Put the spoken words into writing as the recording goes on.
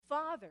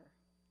Father,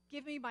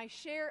 give me my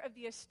share of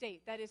the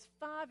estate. That is,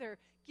 Father,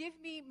 give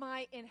me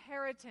my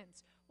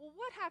inheritance. Well,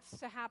 what has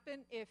to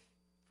happen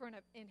for an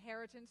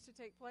inheritance to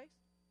take place?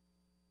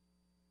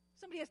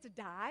 Somebody has to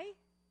die,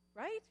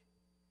 right?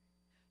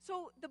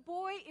 So the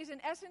boy is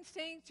in essence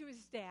saying to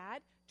his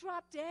dad,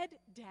 drop dead,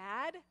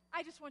 Dad,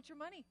 I just want your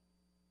money.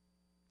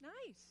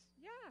 Nice.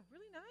 Yeah,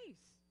 really nice.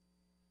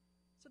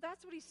 So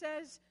that's what he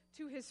says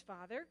to his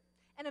father.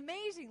 And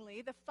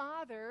amazingly, the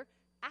father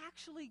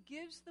actually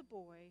gives the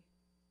boy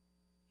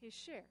his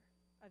share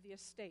of the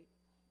estate.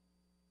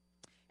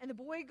 And the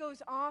boy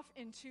goes off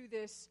into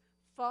this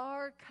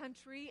far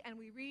country, and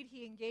we read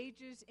he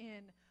engages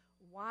in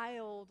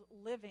wild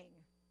living.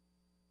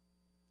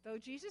 Though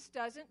Jesus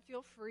doesn't,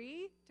 feel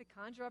free to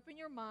conjure up in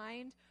your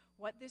mind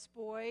what this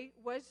boy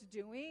was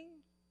doing.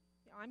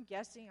 I'm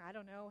guessing, I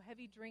don't know,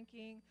 heavy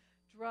drinking,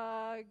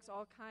 drugs,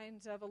 all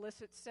kinds of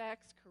illicit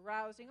sex,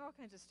 carousing, all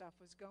kinds of stuff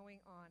was going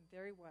on.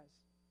 There he was.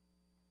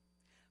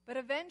 But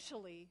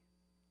eventually,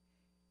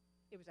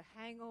 it was a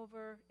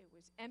hangover, it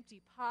was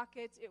empty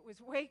pockets, it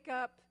was wake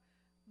up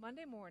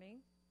Monday morning,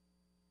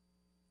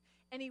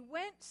 and he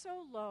went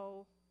so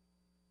low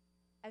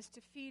as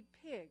to feed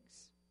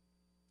pigs.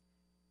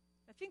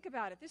 Now think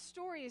about it. This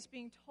story is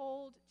being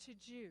told to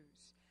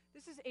Jews.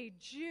 This is a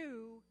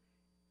Jew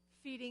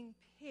feeding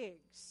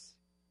pigs.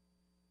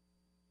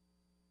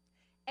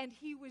 And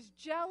he was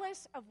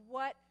jealous of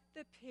what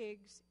the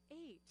pigs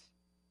ate.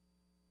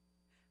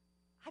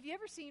 Have you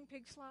ever seen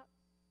pig slop?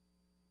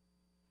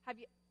 Have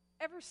you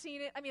ever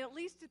seen it? I mean, at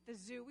least at the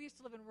zoo. We used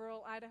to live in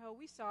rural Idaho.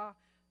 We saw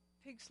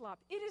pig slop.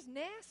 It is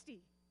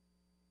nasty.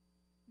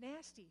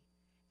 Nasty.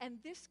 And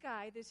this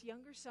guy, this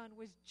younger son,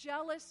 was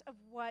jealous of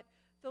what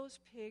those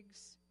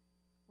pigs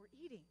were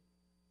eating.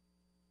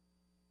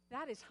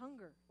 That is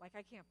hunger, like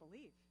I can't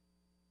believe.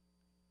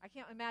 I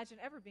can't imagine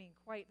ever being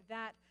quite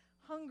that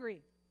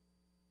hungry.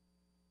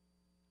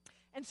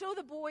 And so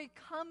the boy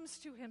comes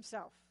to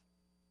himself.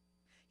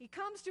 He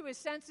comes to his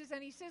senses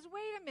and he says,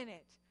 wait a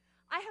minute.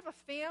 I have a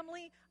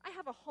family. I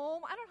have a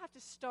home. I don't have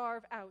to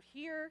starve out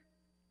here.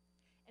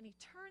 And he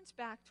turns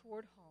back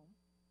toward home.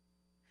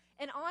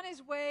 And on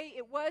his way,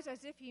 it was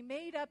as if he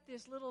made up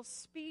this little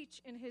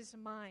speech in his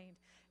mind.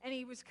 And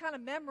he was kind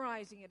of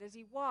memorizing it as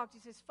he walked. He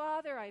says,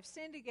 Father, I have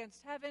sinned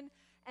against heaven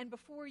and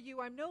before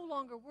you. I'm no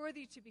longer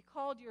worthy to be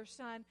called your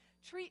son.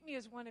 Treat me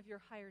as one of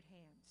your hired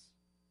hands.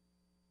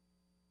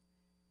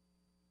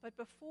 But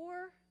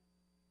before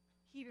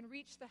he even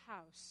reached the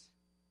house,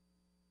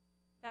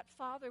 that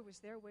father was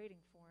there waiting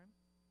for him.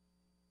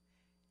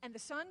 And the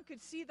son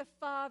could see the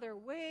father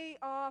way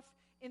off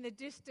in the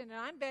distance. And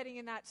I'm betting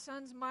in that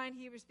son's mind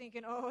he was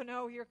thinking, oh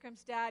no, here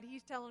comes Dad.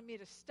 He's telling me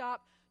to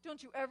stop.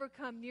 Don't you ever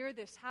come near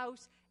this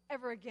house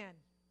ever again.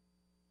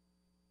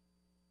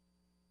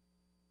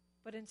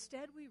 But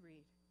instead we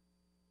read,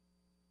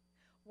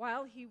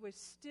 while he was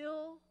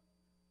still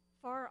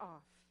far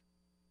off,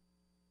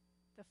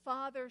 the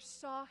father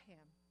saw him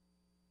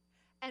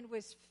and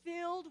was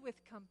filled with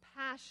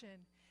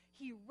compassion.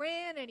 He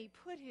ran and he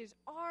put his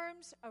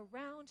arms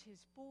around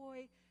his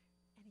boy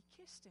and he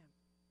kissed him.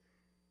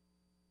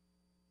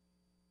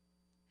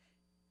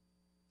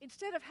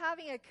 Instead of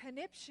having a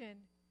conniption,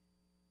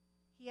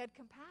 he had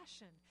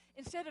compassion.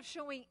 Instead of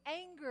showing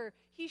anger,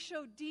 he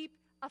showed deep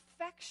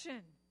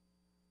affection.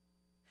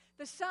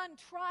 The son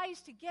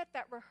tries to get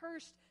that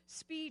rehearsed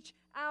speech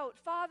out.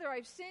 Father,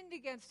 I've sinned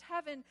against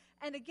heaven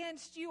and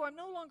against you. I'm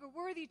no longer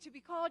worthy to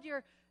be called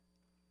your...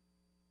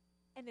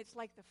 And it's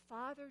like the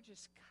father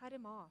just cut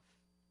him off.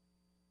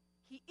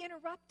 He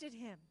interrupted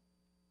him.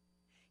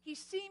 He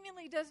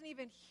seemingly doesn't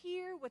even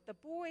hear what the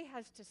boy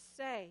has to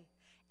say.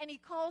 And he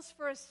calls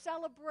for a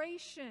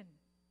celebration,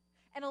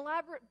 an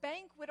elaborate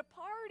banquet, a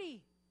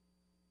party.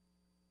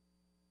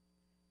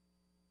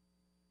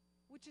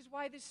 Which is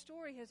why this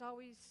story has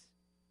always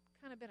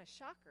kind of been a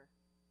shocker.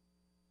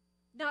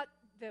 Not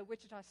the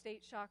Wichita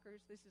State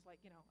shockers. This is like,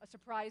 a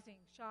surprising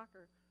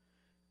shocker.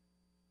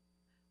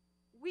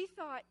 We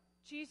thought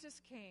Jesus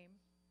came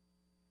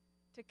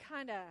to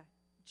kind of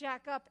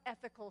jack up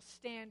ethical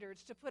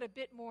standards, to put a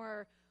bit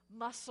more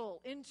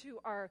muscle into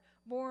our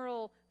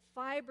moral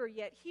fiber,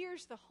 yet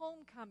here's the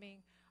homecoming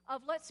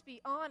of, let's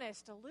be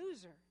honest, a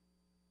loser.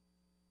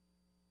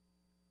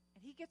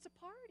 And he gets a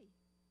party.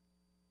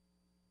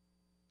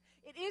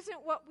 It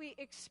isn't what we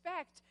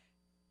expect.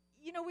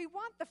 We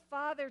want the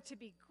Father to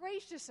be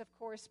gracious, of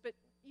course, but,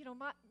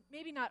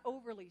 maybe not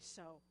overly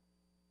so.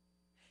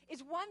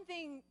 It's one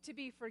thing to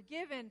be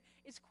forgiven.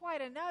 It's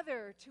quite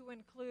another to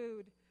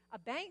include a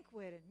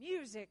banquet and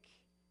music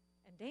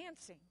and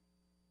dancing.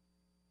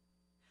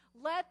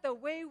 Let the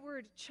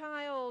wayward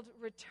child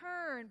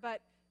return,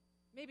 but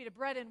maybe to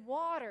bread and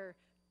water,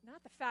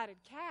 not the fatted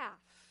calf.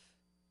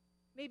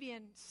 Maybe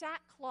in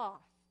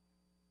sackcloth,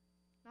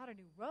 not a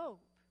new robe.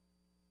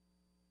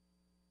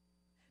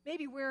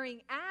 Maybe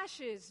wearing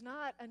ashes,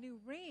 not a new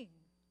ring.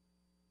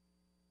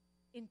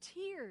 In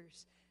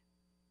tears,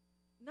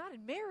 not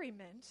in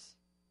merriment.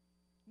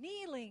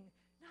 Kneeling,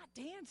 not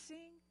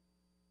dancing.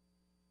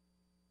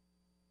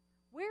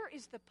 Where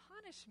is the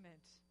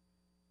punishment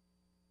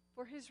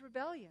for his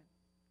rebellion?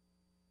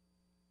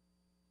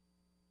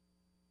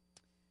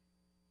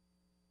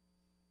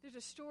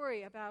 There's a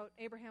story about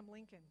Abraham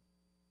Lincoln,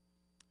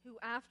 who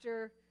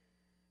after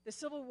the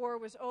Civil War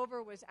was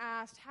over was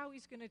asked how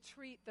he's going to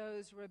treat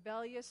those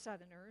rebellious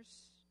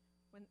Southerners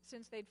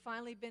since they'd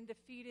finally been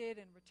defeated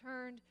and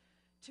returned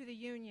to the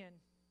Union.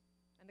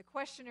 And the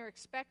questioner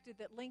expected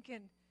that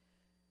Lincoln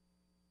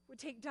would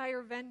take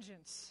dire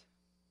vengeance.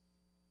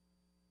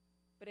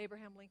 But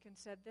Abraham Lincoln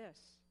said this: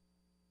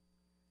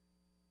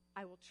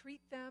 "I will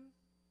treat them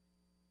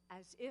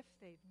as if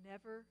they've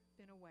never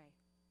been away."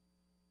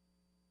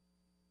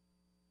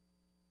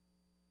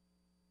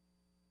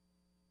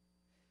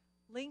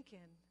 Lincoln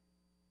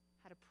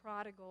had a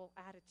prodigal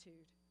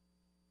attitude.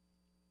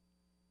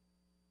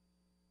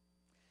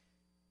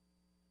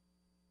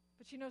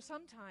 But you know,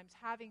 sometimes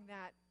having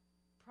that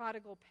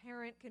prodigal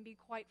parent can be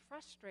quite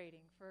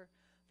frustrating for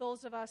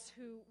those of us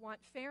who want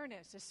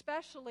fairness,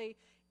 especially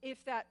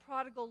if that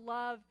prodigal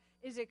love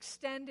is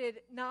extended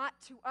not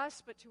to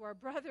us, but to our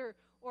brother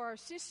or our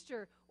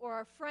sister or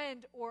our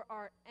friend or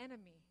our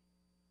enemy.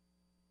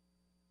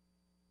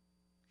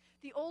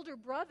 The older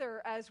brother,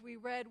 as we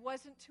read,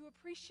 wasn't too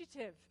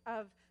appreciative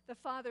of the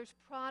father's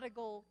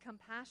prodigal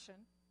compassion.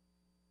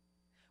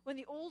 When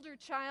the older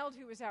child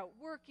who is out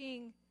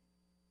working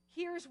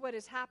hears what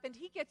has happened,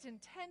 he gets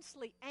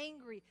intensely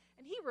angry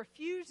and he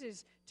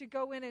refuses to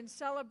go in and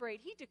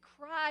celebrate. He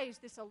decries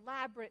this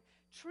elaborate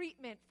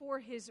treatment for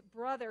his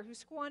brother who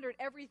squandered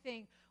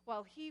everything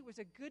while he was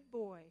a good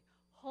boy,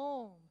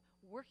 home,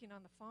 working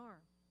on the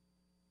farm.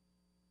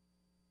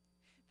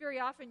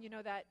 Very often, you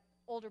know, that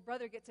older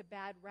brother gets a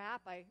bad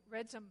rap. I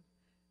read some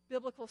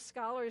biblical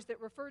scholars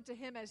that referred to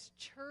him as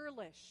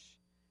churlish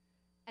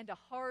and a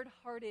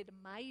hard-hearted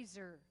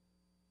miser.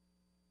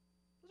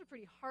 Those are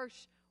pretty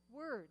harsh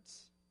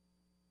words.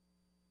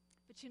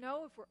 But you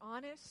know, if we're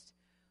honest,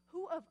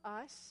 who of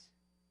us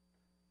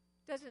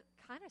doesn't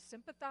kind of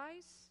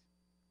sympathize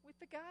with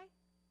the guy?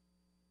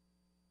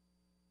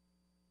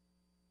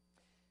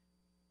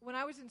 When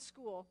I was in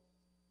school,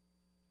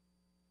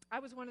 I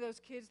was one of those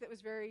kids that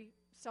was very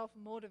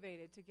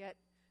self-motivated to get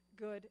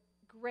good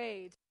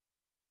grades.